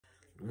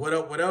What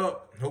up, what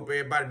up? Hope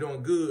everybody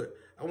doing good.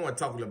 I want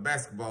to talk a little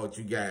basketball with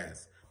you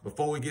guys.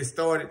 Before we get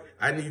started,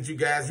 I need you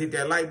guys to hit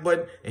that like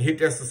button and hit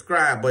that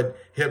subscribe button.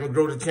 Help me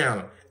grow the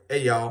channel.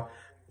 Hey, y'all.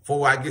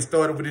 Before I get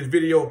started with this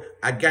video,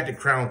 I got to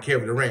crown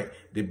Kevin Durant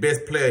the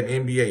best player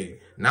in the NBA.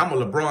 Now, I'm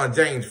a LeBron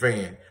James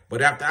fan.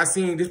 But after I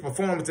seen this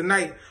performance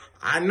tonight,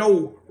 I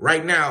know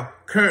right now,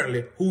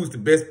 currently, who's the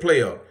best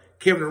player.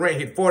 Kevin Durant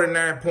hit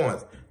 49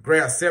 points,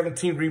 grabbed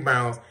 17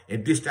 rebounds,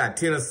 and dished out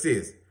 10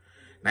 assists.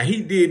 Now,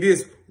 he did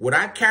this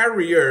without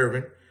Kyrie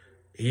Irving.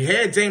 He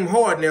had James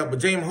Harden there, but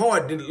James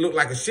Harden didn't look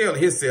like a shell of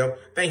himself.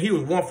 I think he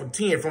was 1 for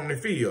 10 from the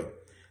field.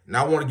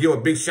 Now, I want to give a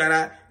big shout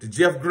out to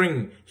Jeff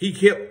Green. He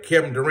kept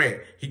Kevin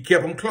Durant. He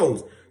kept him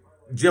close.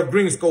 Jeff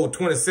Green scored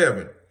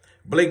 27.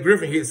 Blake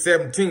Griffin hit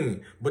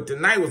 17. But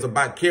tonight was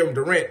about Kevin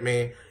Durant,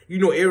 man. You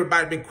know,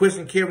 everybody been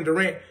questioning Kevin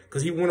Durant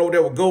because he went over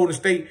there with Golden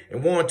State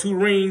and won 2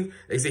 rings.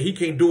 They said he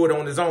can't do it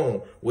on his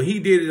own. Well,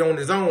 he did it on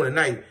his own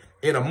tonight.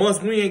 In a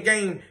must-win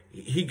game,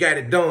 he got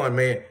it done,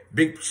 man.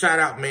 Big shout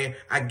out, man.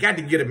 I got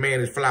to get a man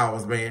his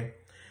flowers, man.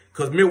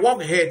 Because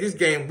Milwaukee had this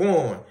game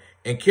won.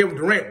 And Kevin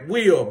Durant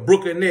will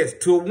Brooklyn Nets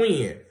to a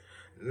win.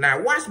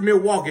 Now, watch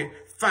Milwaukee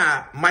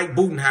fire Mike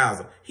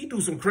Budenholzer. He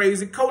do some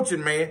crazy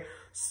coaching, man.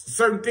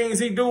 Certain things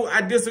he do,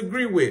 I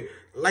disagree with.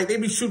 Like, they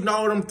be shooting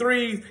all them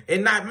threes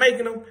and not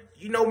making them.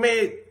 You know,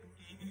 man,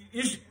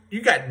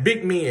 you got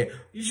big men.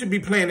 You should be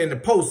playing in the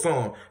post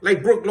some.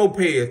 Like Brook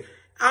Lopez.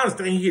 I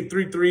understand he hit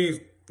 3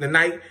 threes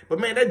tonight, but,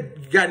 man,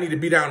 that guy need to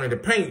be down in the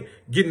paint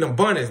getting them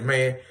bunnies,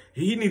 man.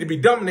 He need to be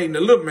dominating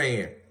the little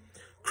man.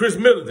 Chris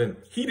Middleton,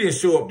 he didn't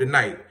show up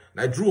tonight.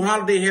 Now, Drew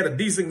Holiday had a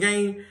decent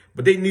game,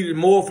 but they needed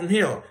more from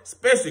him,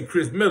 especially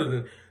Chris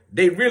Middleton.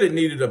 They really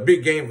needed a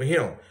big game for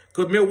him.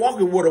 Because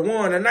Milwaukee would have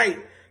won tonight.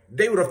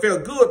 They would have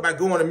felt good by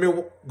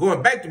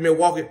going back to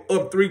Milwaukee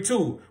up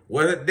 3-2.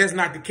 Well, that's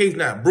not the case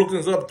now.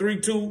 Brooklyn's up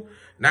 3-2.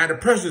 Now the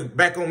pressure's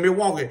back on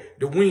Milwaukee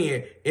to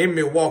win in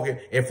Milwaukee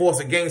and force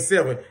a game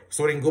 7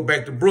 so they can go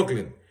back to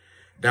Brooklyn.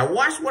 Now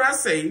watch what I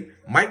say.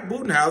 Mike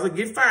Budenholzer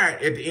get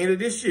fired at the end of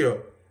this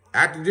year.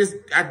 After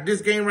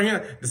this game right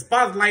here, the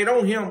spotlight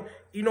on him.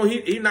 You know,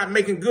 he not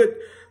making good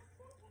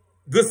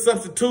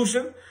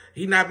substitution.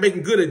 He not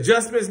making good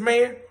adjustments,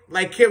 man.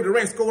 Like Kevin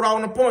Durant scored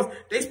all the points.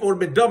 They supposed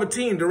to be double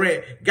team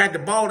Durant. Got the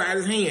ball out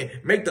of his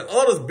hand. Make the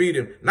others beat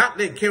him. Not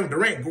let Kevin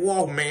Durant go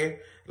off, man.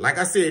 Like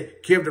I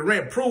said, Kevin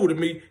Durant proved to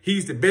me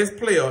he's the best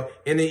player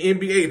in the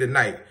NBA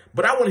tonight.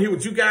 But I want to hear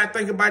what you guys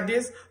think about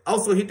this.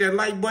 Also, hit that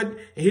like button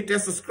and hit that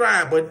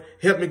subscribe button.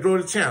 Help me grow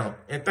the channel.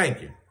 And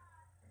thank you.